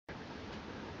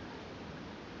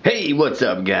Hey, what's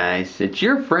up guys? It's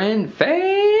your friend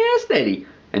Fast Eddie,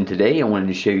 and today I wanted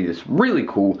to show you this really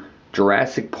cool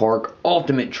Jurassic Park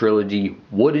Ultimate Trilogy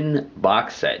wooden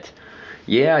box set.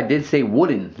 Yeah, I did say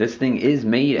wooden. This thing is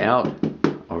made out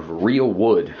of real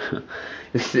wood.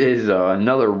 This is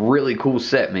another really cool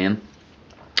set, man.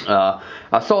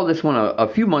 I saw this one a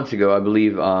few months ago, I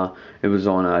believe. It was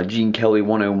on Gene Kelly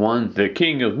 101, the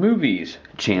King of Movies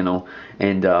channel,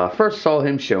 and first saw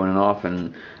him showing it off,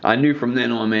 and I knew from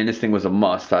then on, man, this thing was a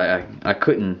must. I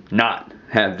couldn't not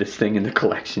have this thing in the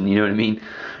collection, you know what I mean?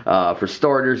 For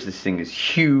starters, this thing is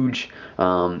huge.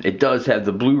 It does have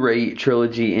the Blu-ray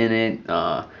trilogy in it.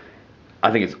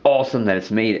 I think it's awesome that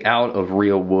it's made out of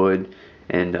real wood,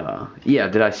 and yeah,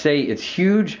 did I say it's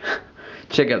huge?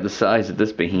 Check out the size of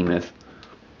this behemoth.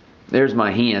 There's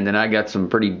my hand, and I got some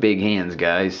pretty big hands,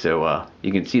 guys, so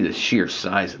you can see the sheer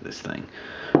size of this thing.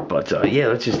 But yeah,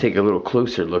 let's just take a little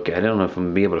closer look at it. I don't know if I'm going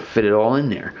to be able to fit it all in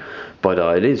there. But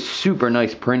it is super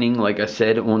nice printing, like I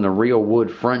said, on the real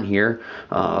wood front here.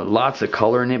 Lots of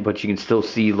color in it, but you can still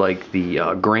see like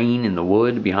the grain in the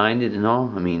wood behind it and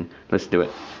all. I mean, let's do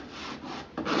it.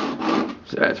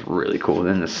 So that's really cool.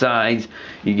 Then the sides,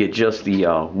 you get just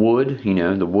the wood, you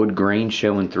know, the wood grain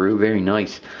showing through. Very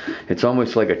nice. It's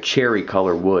almost like a cherry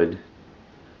color wood.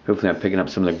 Hopefully I'm picking up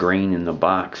some of the grain in the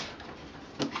box.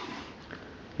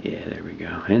 Yeah, there we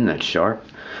go. Isn't that sharp?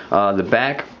 The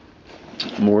back,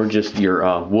 more just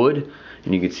your wood.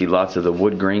 And you can see lots of the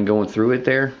wood grain going through it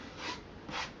there.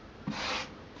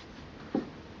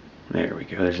 There we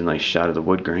go. There's a nice shot of the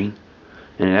wood grain.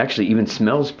 And it actually even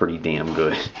smells pretty damn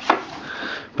good.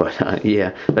 But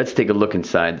yeah, let's take a look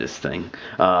inside this thing.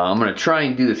 I'm going to try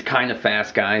and do this kind of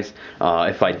fast, guys.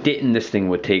 If I didn't, this thing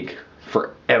would take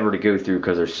forever to go through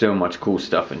because there's so much cool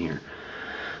stuff in here.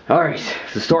 Alright,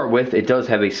 to start with, it does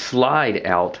have a slide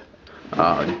out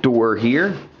door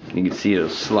here. You can see it'll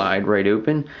slide right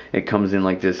open. It comes in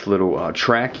like this little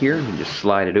track here. You just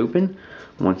slide it open.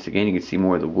 Once again, you can see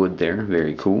more of the wood there.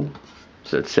 Very cool.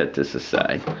 So let's set this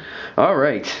aside.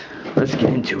 Alright, let's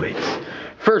get into it.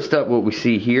 First up, what we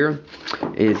see here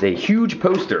is a huge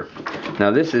poster.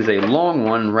 Now this is a long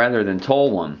one rather than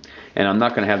tall one, and I'm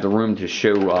not going to have the room to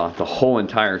show the whole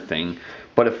entire thing,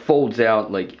 but it folds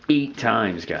out like 8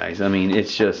 times, guys. I mean,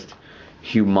 it's just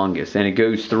humongous, and it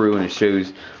goes through and it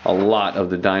shows a lot of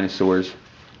the dinosaurs.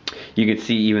 You can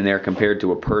see even there compared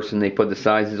to a person, they put the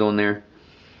sizes on there.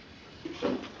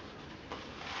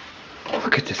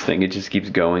 Look at this thing, it just keeps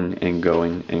going and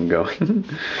going and going.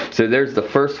 So there's the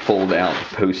first fold out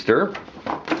poster,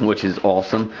 which is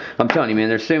awesome. I'm telling you, man,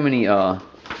 there's so many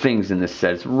things in this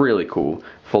set. It's really cool.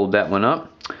 Fold that one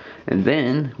up, and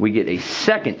then we get a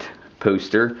second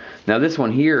poster. Now this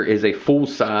one here is a full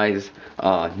size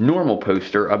normal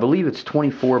poster. I believe it's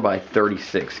 24 by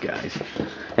 36, guys.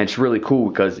 And it's really cool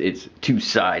because it's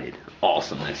two-sided.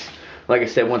 Awesomeness. Like I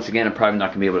said, once again, I'm probably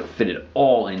not going to be able to fit it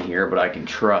all in here, but I can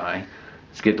try.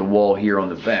 Let's get the wall here on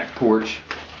the back porch.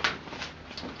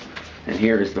 And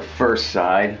here is the first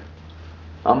side.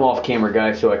 I'm off camera,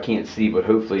 guys, so I can't see, but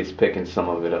hopefully it's picking some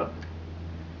of it up.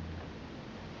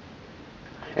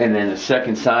 And then the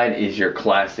second side is your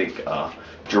classic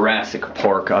Jurassic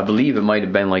Park. I believe it might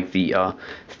have been like the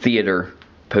theater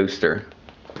poster.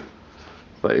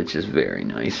 But it's just very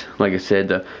nice. Like I said,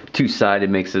 the two-sided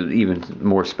makes it even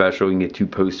more special. You can get 2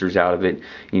 posters out of it.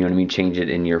 You know what I mean? Change it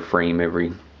in your frame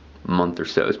every month or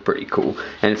so. It's pretty cool.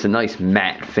 And it's a nice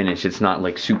matte finish. It's not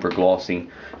like super glossy.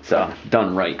 It's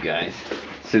done right, guys.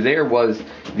 So there was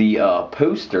the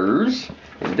posters.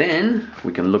 And then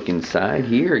we can look inside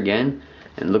here again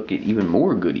and look at even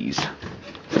more goodies.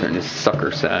 Turn this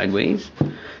sucker sideways.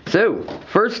 So,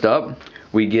 first up,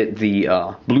 we get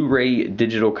the Blu-ray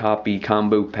digital copy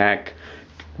combo pack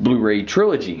Blu-ray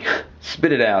trilogy.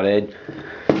 Spit it out, Ed.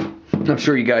 I'm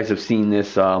sure you guys have seen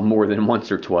this more than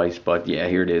once or twice, but yeah,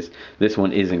 here it is. This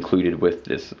one is included with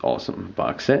this awesome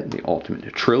box set, the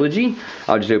Ultimate Trilogy.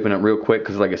 I'll just open it real quick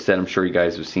because, like I said, I'm sure you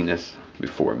guys have seen this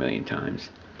before a million times.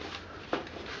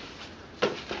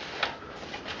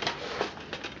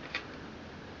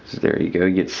 So there you go.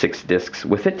 You get 6 discs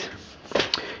with it.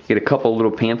 You get a couple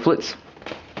little pamphlets.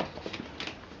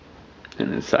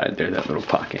 And inside there, that little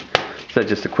pocket. So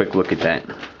just a quick look at that.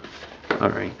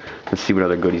 Alright, let's see what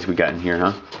other goodies we got in here,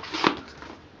 huh?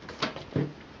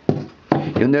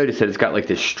 You'll notice that it's got like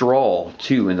this straw,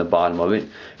 too, in the bottom of it.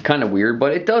 Kind of weird,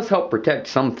 but it does help protect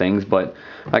some things, but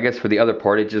I guess for the other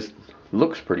part, it just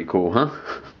looks pretty cool, huh?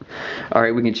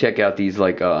 Alright, we can check out these,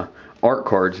 like, art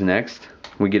cards next.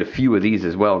 We get a few of these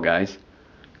as well, guys.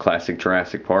 Classic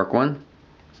Jurassic Park one.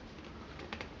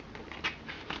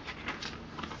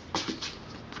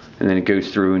 And then it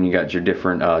goes through and you got your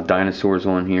different dinosaurs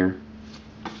on here.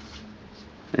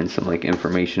 And some like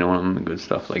information on them and good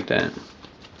stuff like that.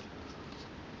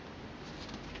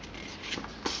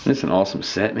 This is an awesome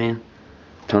set, man.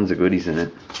 Tons of goodies in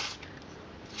it.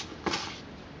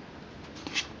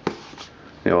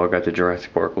 They all got the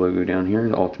Jurassic Park logo down here,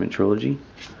 the Ultimate Trilogy.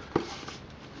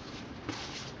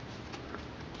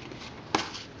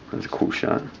 That's a cool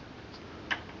shot.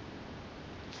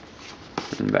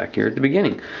 And back here at the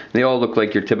beginning. They all look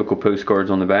like your typical postcards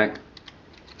on the back.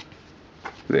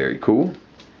 Very cool.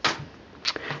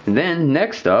 And then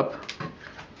next up,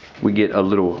 we get a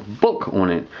little book on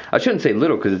it. I shouldn't say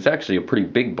little because it's actually a pretty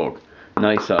big book.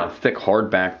 Nice thick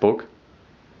hardback book.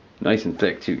 Nice and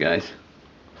thick too, guys.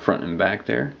 Front and back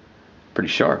there. Pretty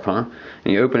sharp, huh?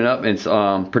 And you open it up and it's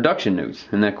production notes.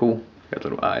 Isn't that cool? Got a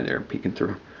little eye there peeking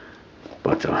through.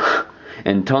 But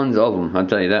and tons of them, I'll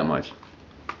tell you that much.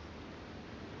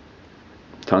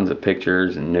 Tons of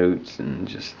pictures and notes and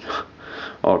just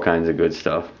all kinds of good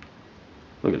stuff.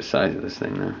 Look at the size of this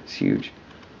thing now. It's huge.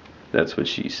 That's what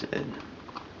she said.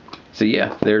 So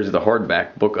yeah, there's the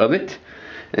hardback book of it.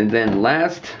 And then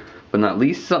last but not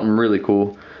least, something really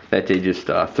cool that they just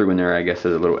threw in there, I guess,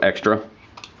 as a little extra.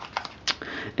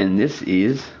 And this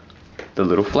is the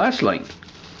little flashlight.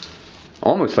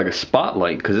 Almost like a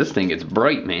spotlight, because this thing gets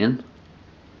bright, man.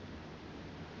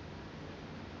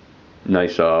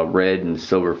 Nice red and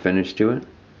silver finish to it.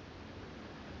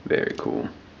 Very cool.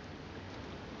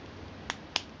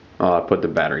 I put the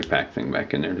battery pack thing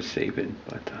back in there to save it.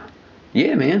 But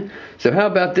yeah, man. So how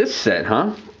about this set,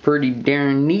 huh? Pretty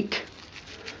darn neat.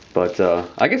 But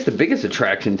I guess the biggest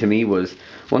attraction to me was,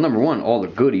 well, number one, all the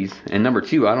goodies. And number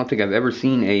two, I don't think I've ever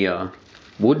seen a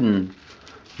wooden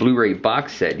Blu-ray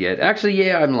box set yet. Actually,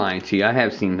 yeah, I'm lying to you. I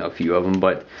have seen a few of them,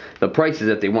 but the prices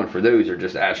that they want for those are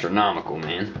just astronomical,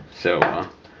 man. So,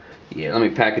 yeah, let me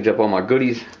package up all my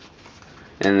goodies,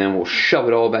 and then we'll shove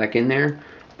it all back in there.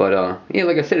 But, yeah,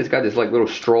 like I said, it's got this, like, little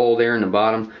straw there in the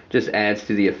bottom. Just adds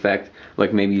to the effect.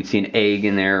 Like, maybe you'd see an egg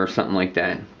in there or something like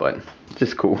that. But,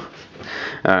 just cool.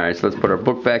 Alright, so let's put our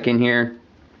book back in here.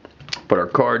 Put our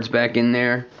cards back in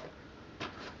there.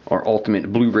 Our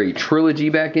Ultimate Blu-ray Trilogy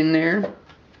back in there.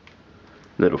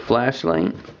 Little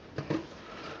flashlight.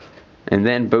 And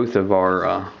then both of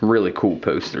our really cool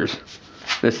posters.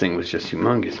 This thing was just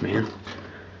humongous, man.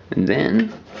 And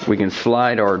then we can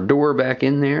slide our door back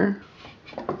in there.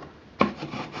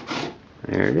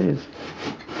 There it is.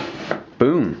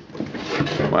 Boom.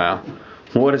 Wow.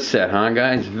 What a set, huh,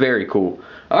 guys? Very cool.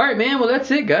 Alright, man. Well,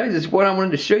 that's it, guys. It's what I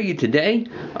wanted to show you today.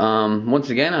 Once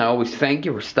again, I always thank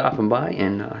you for stopping by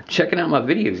and checking out my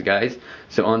videos, guys.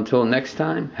 So until next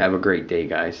time, have a great day,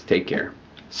 guys. Take care.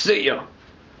 See ya.